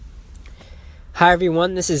Hi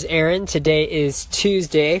everyone, this is Aaron. Today is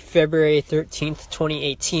Tuesday, February 13th,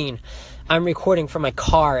 2018. I'm recording from my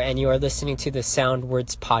car and you are listening to the Sound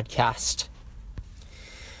Words podcast.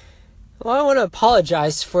 Well, I want to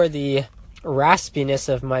apologize for the raspiness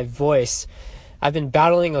of my voice. I've been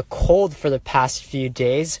battling a cold for the past few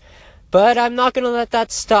days, but I'm not going to let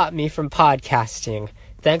that stop me from podcasting.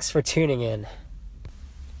 Thanks for tuning in.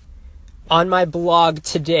 On my blog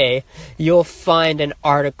today, you'll find an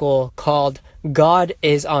article called God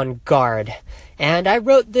is on Guard. And I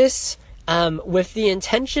wrote this with the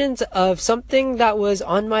intentions of something that was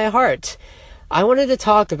on my heart. I wanted to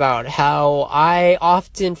talk about how I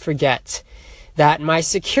often forget that my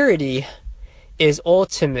security is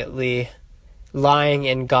ultimately lying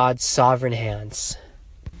in God's sovereign hands.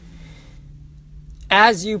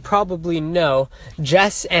 As you probably know,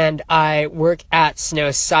 Jess and I work at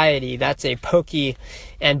Snowciety. That's a poke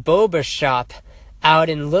and boba shop out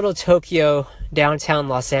in Little Tokyo, downtown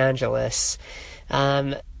Los Angeles.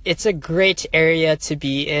 It's a great area to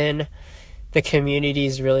be in. The community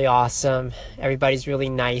is really awesome. Everybody's really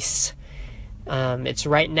nice. It's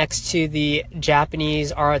right next to the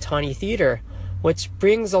Japanese Aratani Theater, which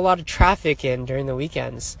brings a lot of traffic in during the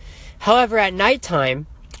weekends. However, at nighttime,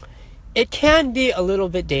 it can be a little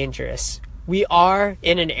bit dangerous. We are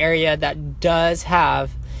in an area that does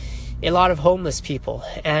have a lot of homeless people.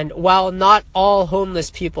 And while not all homeless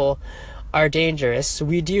people are dangerous,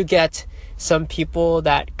 we do get some people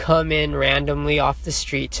that come in randomly off the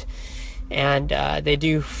street. And they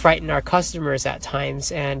do frighten our customers at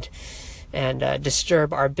times and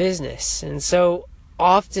disturb our business. And so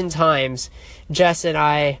oftentimes, Jess and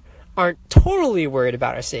I aren't totally worried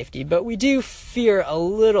about our safety, but we do fear a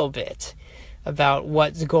little bit about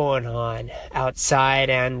what's going on outside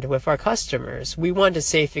and with our customers. We want a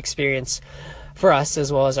safe experience for us as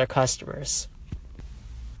well as our customers.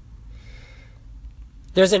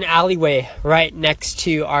 There's an alleyway right next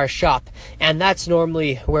to our shop, and that's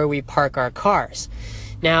normally where we park our cars.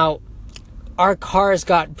 Now, our cars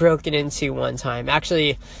got broken into one time.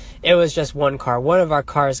 Actually, it was just one car. One of our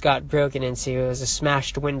cars got broken into. It was a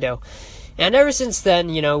smashed window. And ever since then,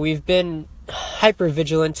 we've been hyper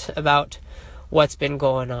vigilant about what's been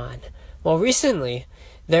going on. Well, recently,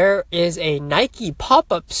 there is a Nike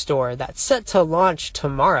pop-up store that's set to launch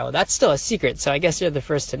tomorrow. That's still a secret, so I guess you're the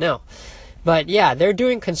first to know. But yeah, they're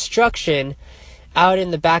doing construction out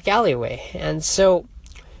in the back alleyway. And so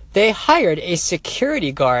they hired a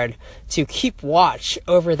security guard to keep watch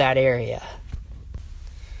over that area.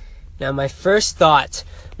 Now, my first thought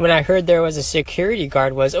when I heard there was a security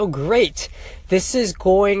guard was, oh great, this is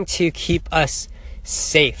going to keep us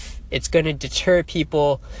safe. It's going to deter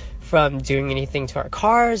people from doing anything to our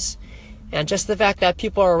cars. And just the fact that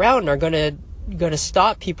people around are going to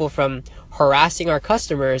stop people from harassing our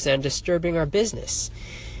customers and disturbing our business.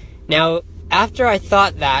 Now, after I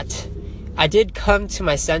thought that, I did come to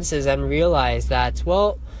my senses and realize that,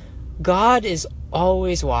 well, God is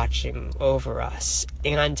always watching over us.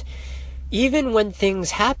 And even when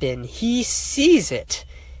things happen, He sees it.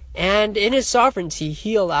 And in His sovereignty,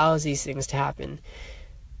 He allows these things to happen.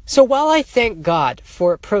 So while I thank God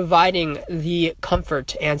for providing the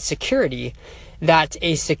comfort and security that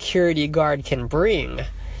a security guard can bring,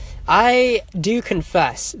 I do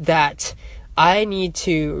confess that I need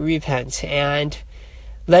to repent and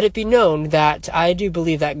let it be known that I do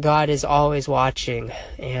believe that God is always watching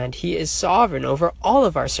and He is sovereign over all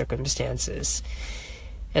of our circumstances.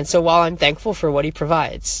 And so while I'm thankful for what He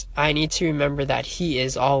provides, I need to remember that He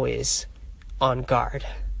is always on guard.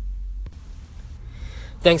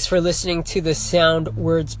 Thanks for listening to the Sound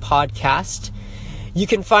Words podcast. You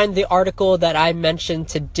can find the article that I mentioned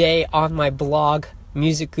today on my blog,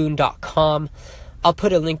 musicgoon.com. I'll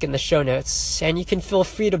put a link in the show notes, and you can feel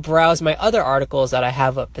free to browse my other articles that I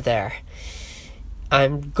have up there.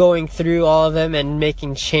 I'm going through all of them and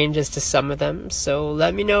making changes to some of them, so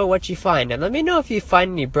let me know what you find, and let me know if you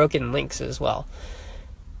find any broken links as well.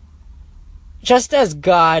 Just as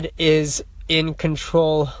God is in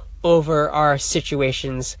control over our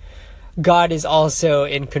situations, God is also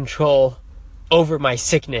in control over my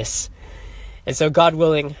sickness. And so, God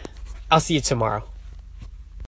willing, I'll see you tomorrow.